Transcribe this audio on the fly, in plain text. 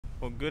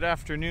Well, good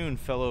afternoon,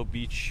 fellow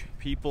beach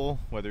people,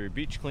 whether you're a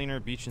beach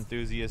cleaner, beach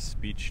enthusiast,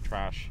 beach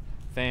trash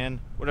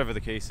fan, whatever the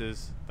case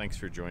is. Thanks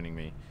for joining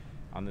me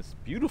on this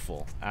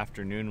beautiful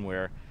afternoon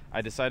where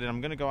I decided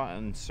I'm going to go out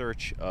in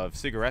search of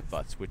cigarette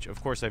butts, which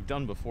of course I've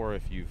done before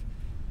if you've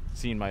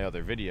seen my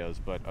other videos,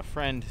 but a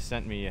friend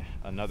sent me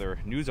another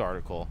news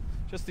article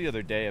just the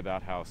other day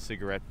about how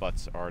cigarette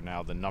butts are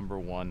now the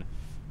 #1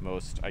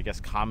 most, I guess,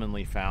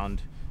 commonly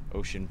found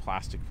ocean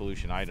plastic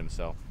pollution item.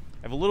 So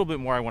I have a little bit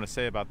more I want to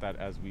say about that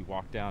as we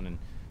walk down and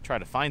try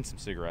to find some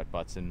cigarette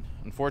butts, and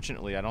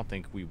unfortunately I don't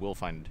think we will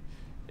find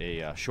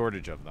a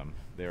shortage of them.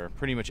 They're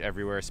pretty much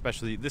everywhere,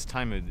 especially this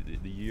time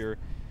of the year.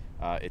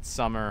 It's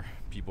summer,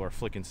 people are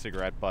flicking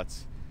cigarette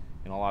butts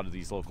in a lot of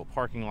these local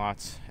parking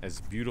lots. As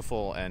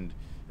beautiful and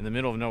in the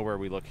middle of nowhere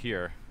we look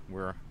here,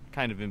 we're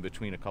kind of in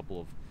between a couple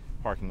of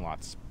parking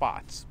lot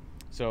spots.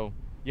 So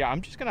yeah,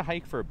 I'm just gonna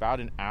hike for about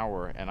an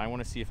hour and I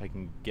want to see if I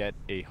can get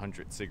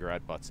 100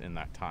 cigarette butts in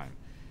that time.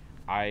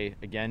 I,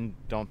 again,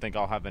 don't think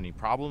I'll have any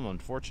problem,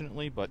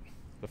 unfortunately, but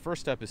the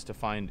first step is to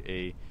find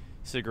a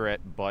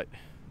cigarette butt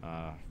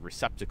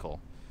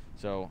receptacle.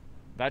 So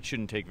that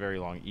shouldn't take very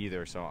long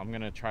either. So I'm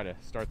going to try to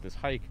start this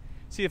hike,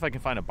 see if I can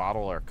find a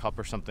bottle or a cup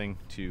or something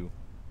to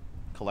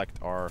collect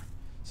our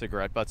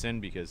cigarette butts in,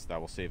 because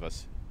that will save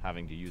us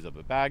having to use up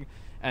a bag.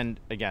 And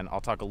again, I'll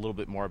talk a little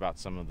bit more about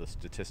some of the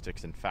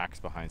statistics and facts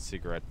behind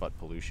cigarette butt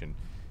pollution,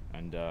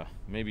 and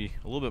maybe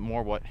a little bit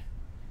more what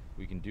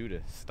we can do to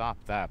stop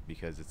that,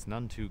 because it's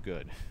none too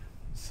good.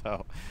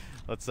 So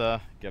let's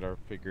get our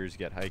pickers,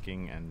 get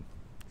hiking, and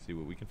see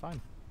what we can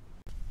find.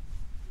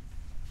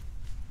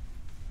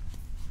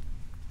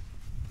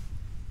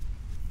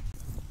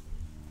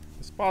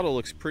 This bottle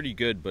looks pretty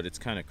good, but it's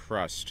kind of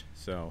crushed,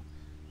 so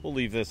we'll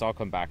leave this. I'll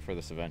come back for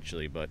this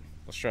eventually, but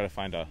let's try to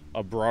find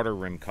a broader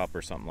rim cup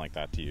or something like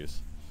that to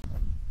use.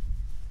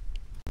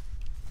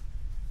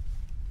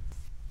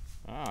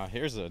 Ah,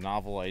 here's a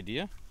novel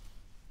idea.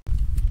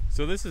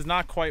 So this is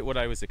not quite what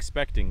I was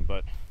expecting,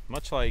 but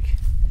much like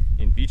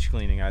in beach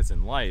cleaning as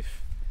in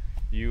life,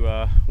 you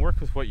work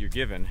with what you're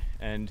given,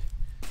 and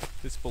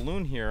this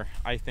balloon here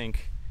I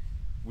think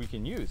we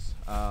can use.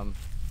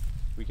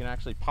 We can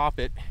actually pop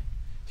it,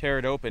 tear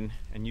it open,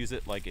 and use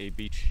it like a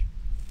beach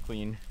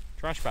clean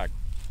trash bag.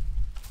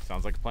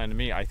 Sounds like a plan to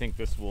me. I think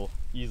this will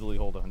easily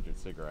hold 100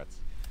 cigarettes,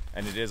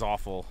 and it is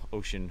awful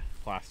ocean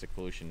plastic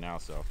pollution now,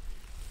 so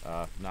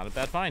not a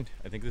bad find.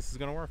 I think this is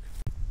gonna work.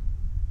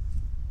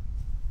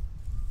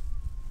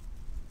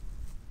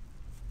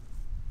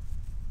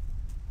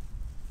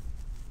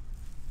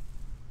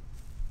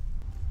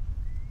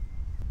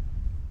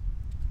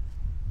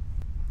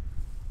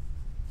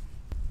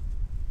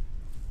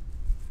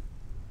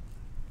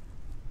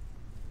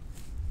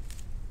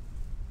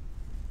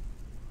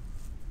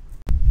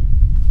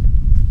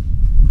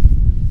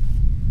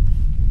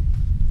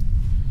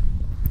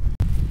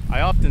 I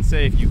often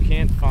say if you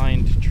can't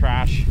find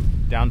trash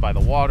down by the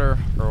water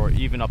or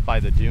even up by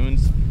the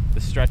dunes,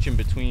 the stretch in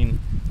between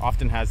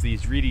often has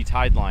these reedy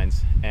tide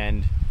lines,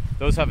 and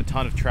those have a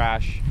ton of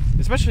trash,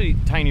 especially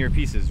tinier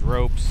pieces,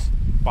 ropes,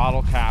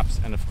 bottle caps,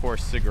 and of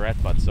course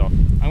cigarette butts. So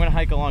I'm going to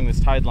hike along this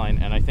tide line,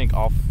 and I think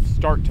I'll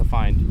start to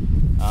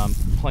find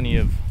plenty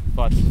of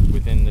butts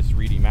within this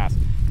reedy mass.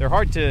 They're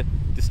hard to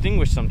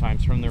distinguish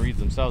sometimes from the reeds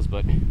themselves,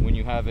 but when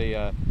you have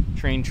a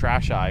trained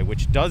trash eye,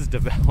 which does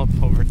develop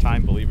over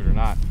time, believe it or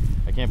not,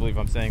 I can't believe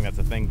I'm saying that's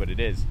a thing, but it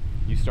is,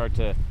 you start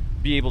to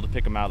be able to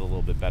pick them out a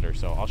little bit better.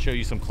 So I'll show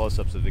you some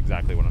close-ups of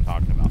exactly what I'm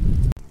talking about.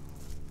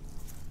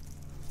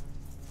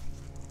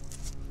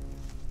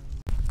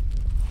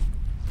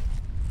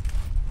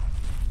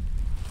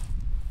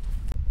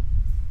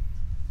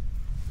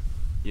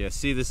 Yeah,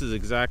 see, this is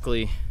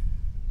exactly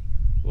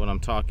what I'm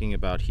talking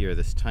about here,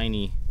 this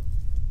tiny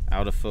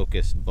out of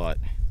focus butt.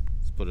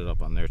 Let's put it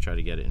up on there, try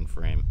to get it in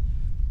frame.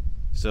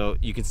 So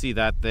you can see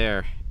that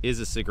there is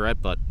a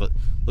cigarette butt, but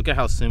look at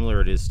how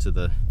similar it is to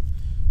the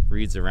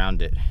reeds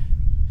around it.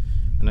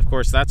 And of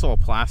course that's all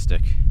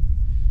plastic,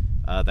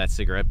 that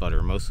cigarette butt,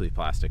 or mostly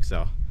plastic.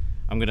 So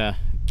I'm gonna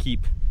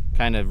keep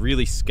kind of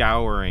really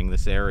scouring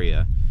this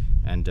area,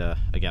 and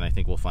again, I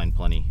think we'll find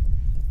plenty.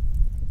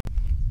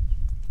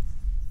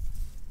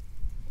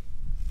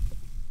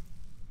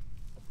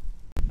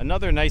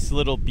 Another nice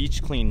little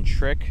beach clean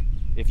trick,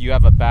 if you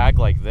have a bag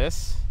like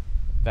this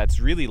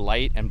that's really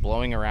light and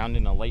blowing around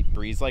in a light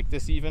breeze like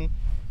this even,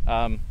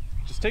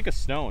 just take a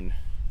stone.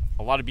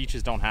 A lot of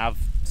beaches don't have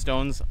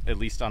stones, at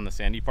least on the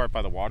sandy part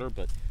by the water,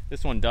 but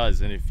this one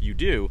does. And if you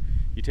do,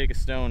 you take a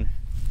stone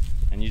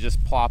and you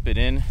just plop it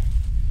in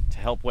to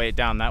help weigh it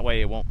down. That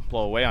way it won't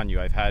blow away on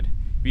you. I've had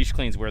beach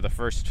cleans where the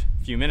first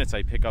few minutes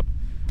I pick up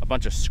a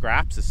bunch of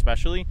scraps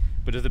especially,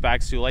 but if the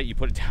bag's too light, you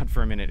put it down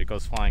for a minute, it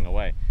goes flying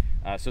away.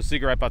 So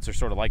cigarette butts are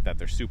sort of like that.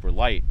 They're super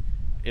light,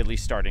 at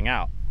least starting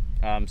out.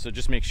 So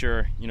just make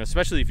sure, you know,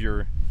 especially if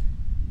you're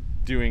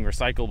doing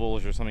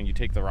recyclables or something, you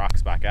take the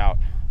rocks back out.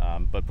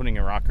 But putting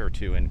a rock or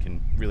two in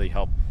can really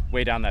help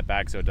weigh down that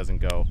bag so it doesn't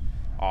go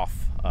off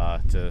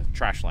to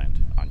trash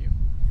land on you.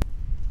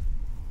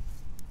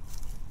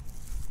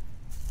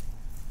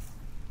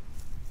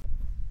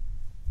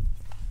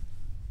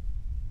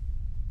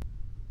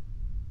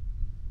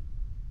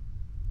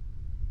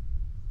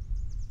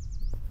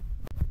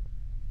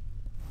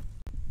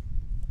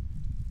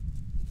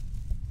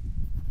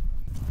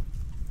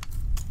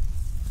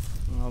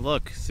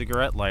 look,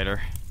 cigarette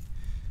lighter.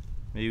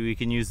 Maybe we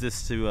can use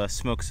this to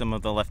smoke some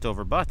of the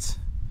leftover butts.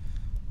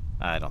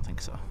 I don't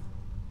think so.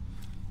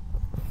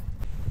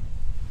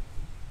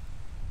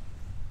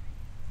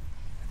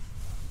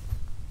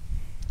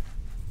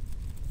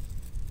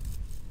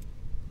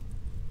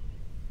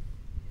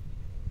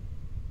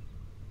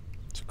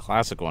 It's a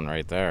classic one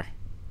right there.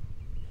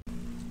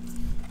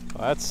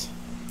 Well,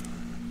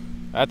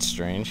 that's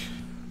strange.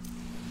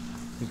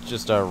 It's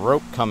just a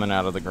rope coming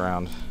out of the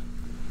ground.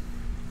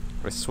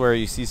 I swear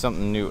you see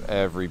something new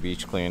every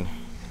beach clean.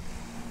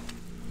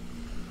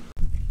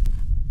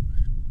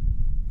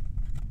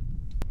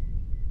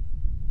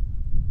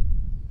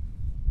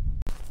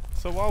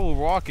 So while we're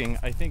walking,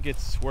 I think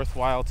it's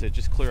worthwhile to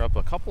just clear up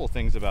a couple of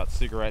things about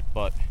cigarette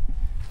butt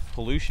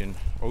pollution,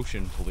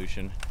 ocean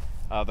pollution.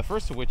 The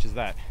first of which is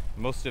that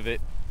most of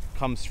it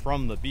comes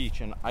from the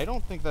beach, and I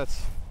don't think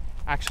that's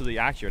actually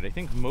accurate. I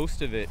think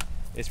most of it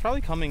is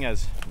probably coming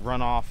as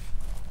runoff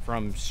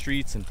from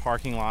streets and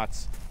parking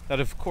lots that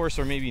of course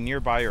are maybe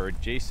nearby or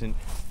adjacent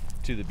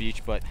to the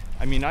beach. But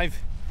I mean, I've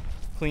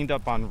cleaned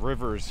up on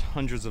rivers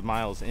hundreds of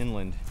miles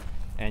inland,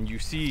 and you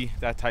see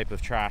that type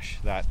of trash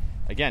that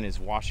again is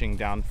washing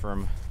down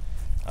from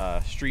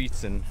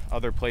streets and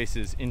other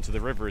places into the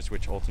rivers,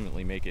 which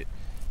ultimately make it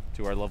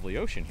to our lovely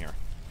ocean here.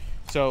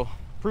 So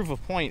proof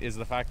of point is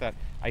the fact that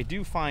I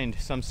do find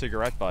some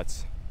cigarette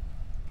butts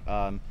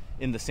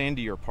in the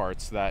sandier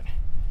parts that,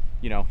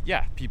 you know,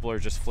 yeah, people are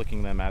just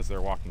flicking them as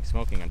they're walking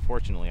smoking.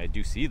 Unfortunately, I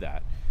do see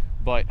that.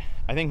 But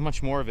I think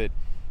much more of it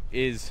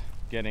is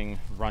getting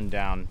run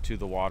down to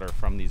the water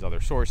from these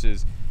other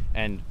sources.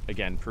 And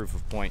again, proof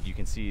of point, you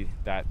can see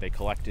that they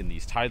collect in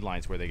these tide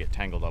lines where they get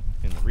tangled up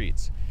in the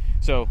reeds.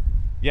 So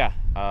yeah,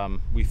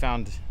 we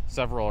found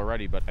several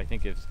already, but I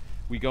think if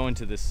we go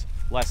into this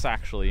less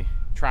actually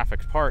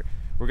trafficked part,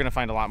 we're gonna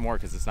find a lot more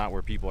because it's not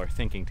where people are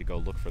thinking to go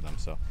look for them.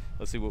 So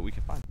let's see what we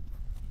can find.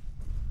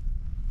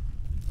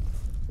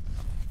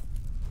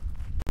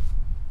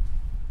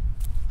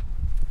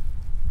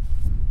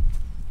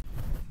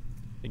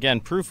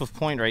 Again, proof of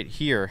point right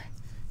here.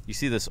 You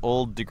see this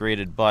old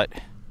degraded butt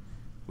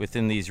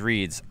within these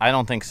reeds. I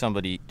don't think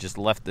somebody just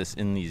left this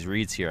in these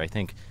reeds here. I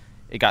think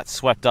it got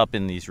swept up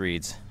in these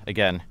reeds.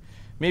 Again,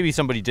 maybe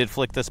somebody did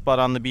flick this butt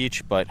on the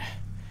beach, but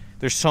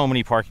there's so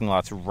many parking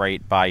lots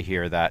right by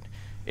here that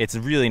it's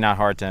really not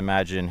hard to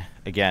imagine,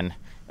 again,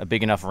 a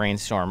big enough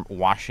rainstorm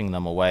washing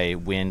them away,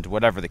 wind,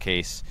 whatever the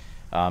case,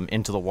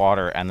 into the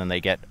water, and then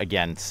they get,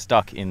 again,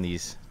 stuck in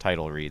these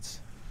tidal reeds.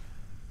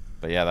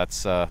 But yeah,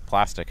 that's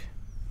plastic.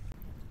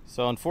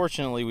 So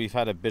unfortunately, we've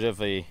had a bit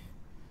of a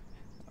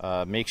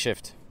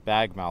makeshift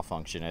bag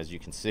malfunction, as you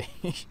can see.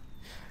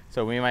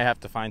 So we might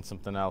have to find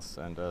something else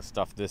and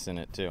stuff this in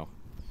it too.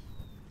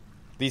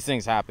 These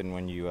things happen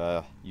when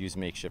you use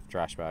makeshift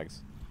trash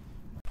bags.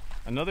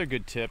 Another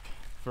good tip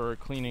for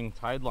cleaning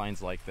tide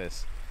lines like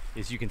this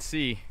is you can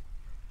see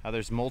how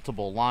there's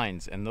multiple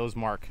lines, and those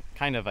mark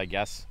kind of, I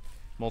guess,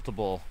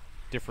 multiple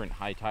different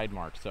high tide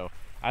marks. So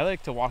I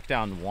like to walk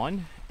down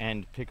one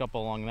and pick up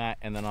along that,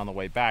 and then on the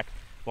way back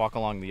walk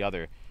along the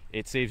other.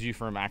 It saves you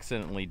from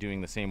accidentally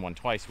doing the same one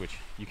twice, which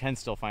you can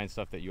still find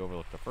stuff that you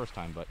overlooked the first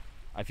time, but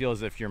I feel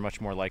as if you're much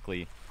more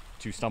likely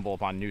to stumble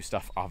upon new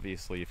stuff,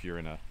 obviously, if you're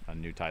in a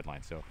new tide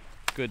line. So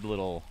good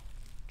little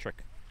trick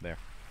there.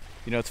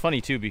 You know, it's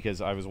funny too, because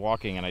I was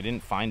walking and I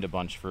didn't find a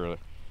bunch for,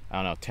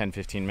 I don't know,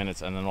 10-15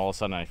 minutes, and then all of a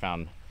sudden I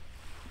found,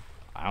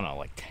 I don't know,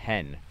 like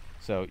 10.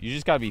 So you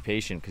just got to be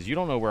patient, because you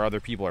don't know where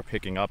other people are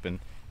picking up, and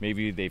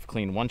maybe they've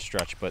cleaned one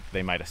stretch, but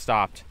they might have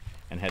stopped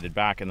and headed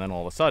back, and then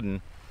all of a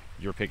sudden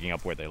you're picking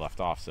up where they left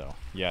off. So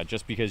yeah,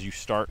 just because you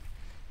start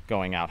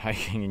going out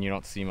hiking and you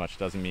don't see much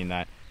doesn't mean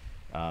that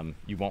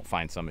you won't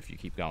find some if you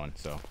keep going.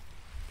 So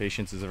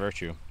patience is a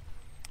virtue,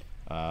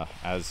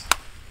 as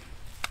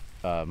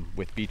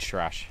with beach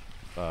trash,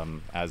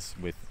 as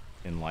with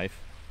in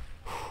life.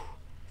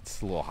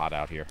 It's a little hot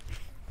out here.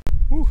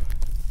 Whew.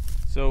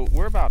 So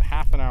we're about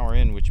half an hour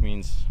in, which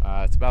means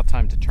it's about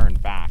time to turn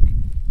back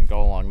and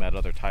go along that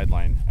other tide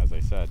line, as I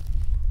said.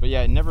 But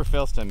yeah, it never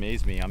fails to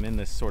amaze me. I'm in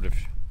this sort of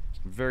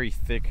very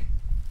thick,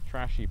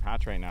 trashy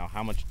patch right now.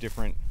 How many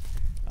different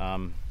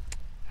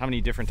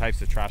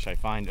types of trash I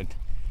find. And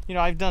you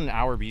know, I've done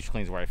hour beach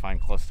cleans where I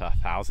find close to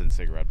 1,000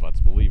 cigarette butts,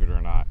 believe it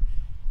or not.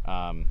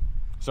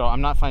 So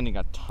I'm not finding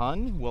a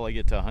ton. Will I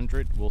get to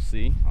 100? We'll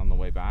see on the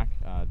way back.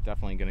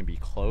 Definitely going to be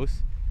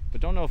close,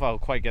 but don't know if I'll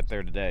quite get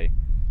there today.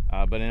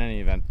 But in any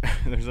event,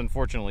 there's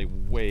unfortunately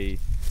way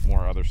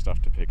more other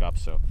stuff to pick up,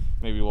 so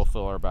maybe we'll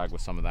fill our bag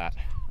with some of that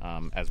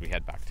as we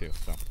head back too.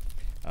 So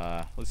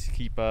let's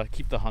keep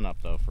the hunt up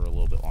though for a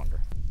little bit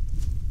longer.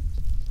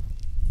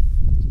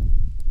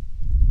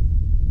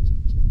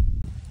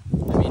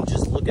 I mean,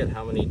 just look at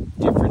how many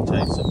different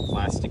types of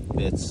plastic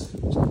bits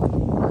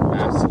are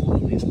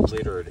absolutely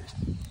littered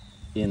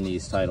in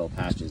these tidal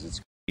patches. It's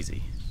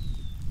crazy.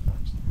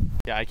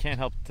 Yeah, I can't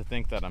help to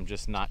think that I'm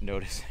just not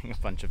noticing a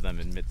bunch of them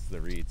amidst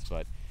the reeds,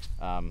 but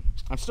I'm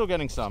still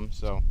getting some,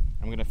 so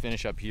I'm going to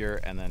finish up here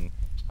and then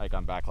hike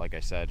on back, like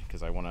I said,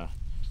 because I want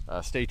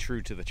to stay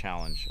true to the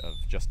challenge of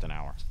just an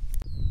hour.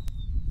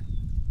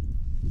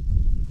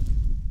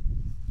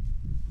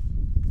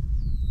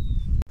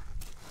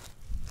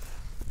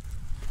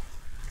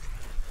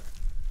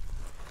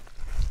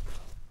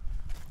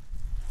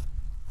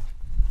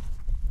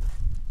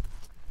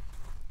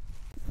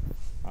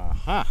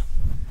 Huh.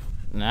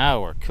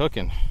 Now we're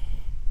cooking.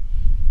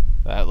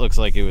 That looks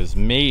like it was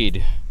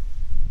made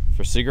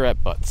for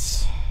cigarette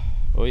butts.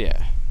 Oh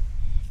yeah.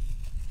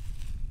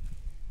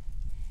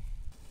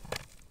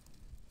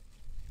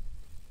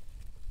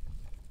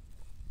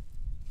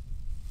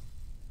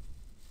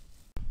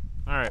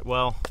 Alright,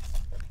 well,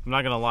 I'm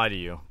not gonna lie to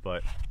you,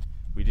 but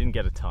we didn't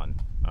get a ton.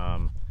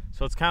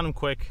 So let's count them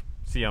quick,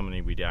 see how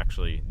many we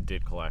actually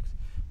did collect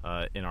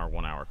in our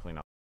 1 hour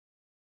cleanup.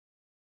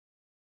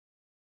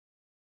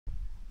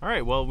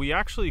 Alright, well, we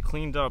actually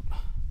cleaned up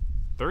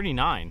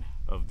 39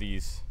 of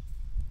these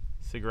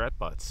cigarette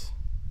butts,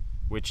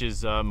 which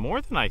is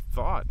more than I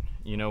thought.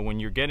 You know,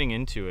 when you're getting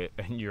into it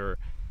and you're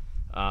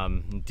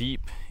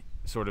deep,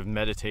 sort of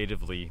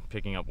meditatively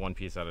picking up one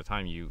piece at a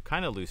time, you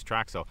kind of lose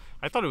track. So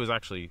I thought it was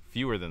actually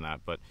fewer than that.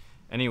 But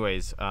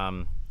anyways,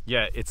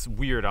 yeah, it's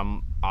weird.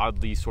 I'm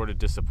oddly sort of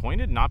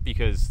disappointed, not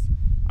because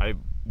I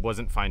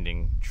wasn't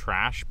finding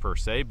trash per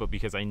se, but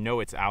because I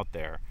know it's out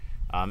there.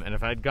 And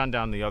if I had gone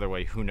down the other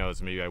way, who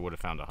knows, maybe I would have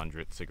found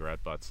 100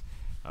 cigarette butts,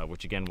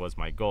 which again was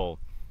my goal.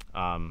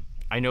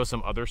 I know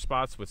some other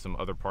spots with some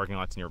other parking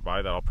lots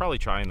nearby that I'll probably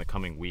try in the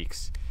coming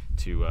weeks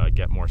to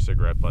get more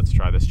cigarette butts,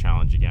 try this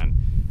challenge again.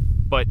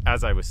 But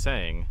as I was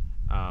saying,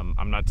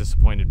 I'm not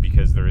disappointed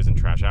because there isn't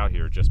trash out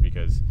here, just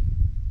because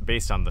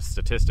based on the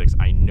statistics,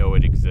 I know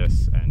it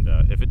exists, and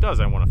if it does,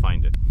 I want to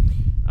find it.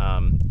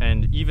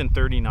 And even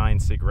 39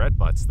 cigarette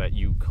butts that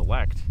you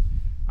collect,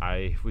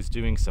 I was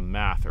doing some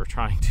math, or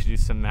trying to do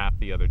some math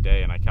the other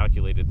day, and I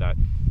calculated that,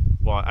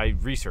 well, I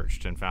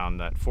researched and found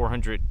that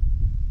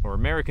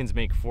Americans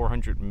make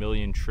 400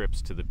 million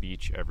trips to the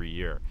beach every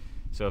year.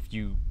 So if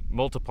you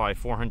multiply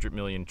 400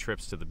 million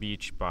trips to the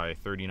beach by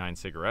 39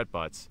 cigarette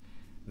butts,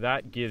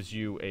 that gives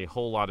you a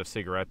whole lot of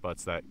cigarette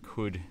butts that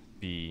could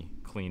be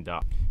cleaned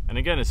up. And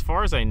again, as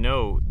far as I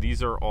know,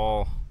 these are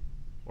all,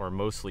 or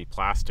mostly,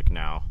 plastic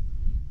now.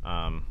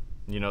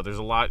 You know, there's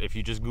a lot, if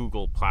you just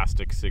Google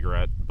plastic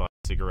cigarette butt,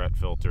 cigarette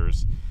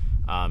filters,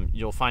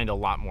 you'll find a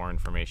lot more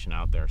information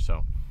out there.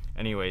 So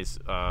anyways,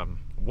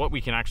 what we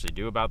can actually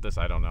do about this,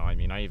 I don't know. I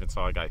mean, I even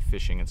saw a guy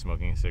fishing and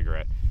smoking a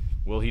cigarette.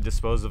 Will he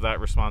dispose of that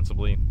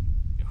responsibly?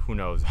 Who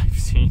knows? I've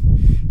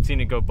seen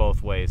it go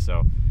both ways.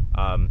 So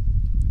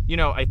you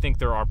know, I think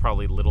there are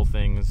probably little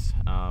things,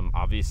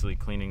 obviously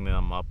cleaning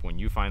them up when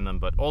you find them,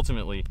 but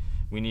ultimately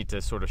we need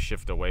to sort of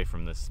shift away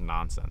from this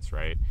nonsense,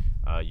 right?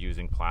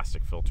 Using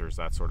plastic filters,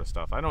 that sort of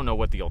stuff. I don't know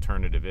what the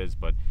alternative is,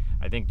 but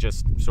I think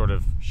just sort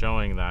of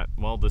showing that,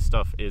 well, this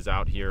stuff is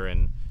out here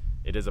and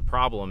it is a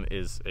problem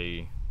is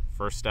a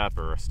first step,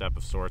 or a step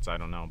of sorts. I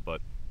don't know.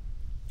 But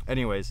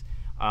anyways,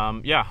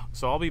 yeah,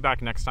 so I'll be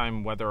back next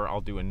time, whether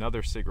I'll do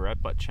another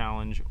cigarette butt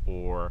challenge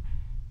or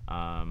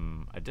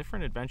a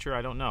different adventure.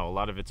 I don't know. A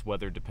lot of it's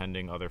weather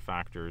depending, other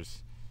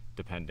factors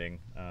depending.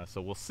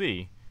 So we'll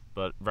see.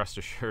 But rest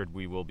assured,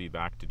 we will be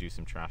back to do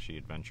some trashy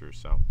adventures.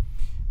 So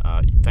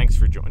thanks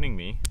for joining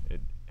me.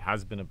 It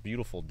has been a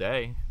beautiful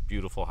day,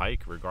 beautiful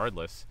hike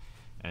regardless.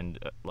 And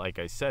like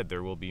I said,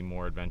 there will be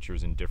more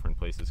adventures in different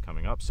places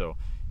coming up. So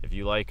if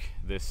you like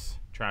this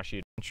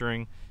trashy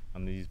adventuring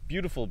on these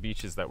beautiful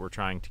beaches that we're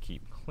trying to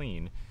keep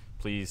clean,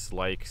 please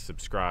like,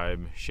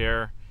 subscribe,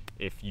 share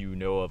if you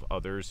know of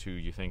others who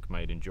you think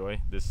might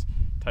enjoy this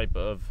type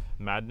of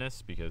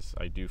madness, because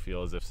I do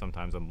feel as if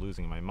sometimes I'm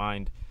losing my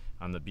mind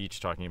on the beach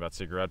talking about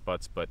cigarette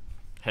butts. But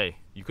hey,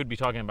 you could be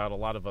talking about a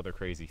lot of other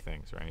crazy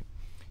things, right?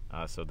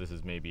 So this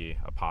is maybe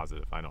a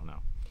positive, I don't know.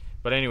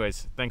 But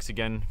anyways, thanks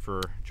again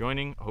for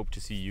joining. Hope to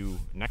see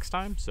you next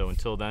time. So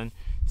until then,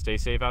 stay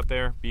safe out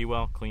there, be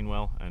well, clean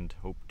well, and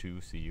hope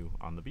to see you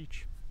on the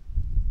beach.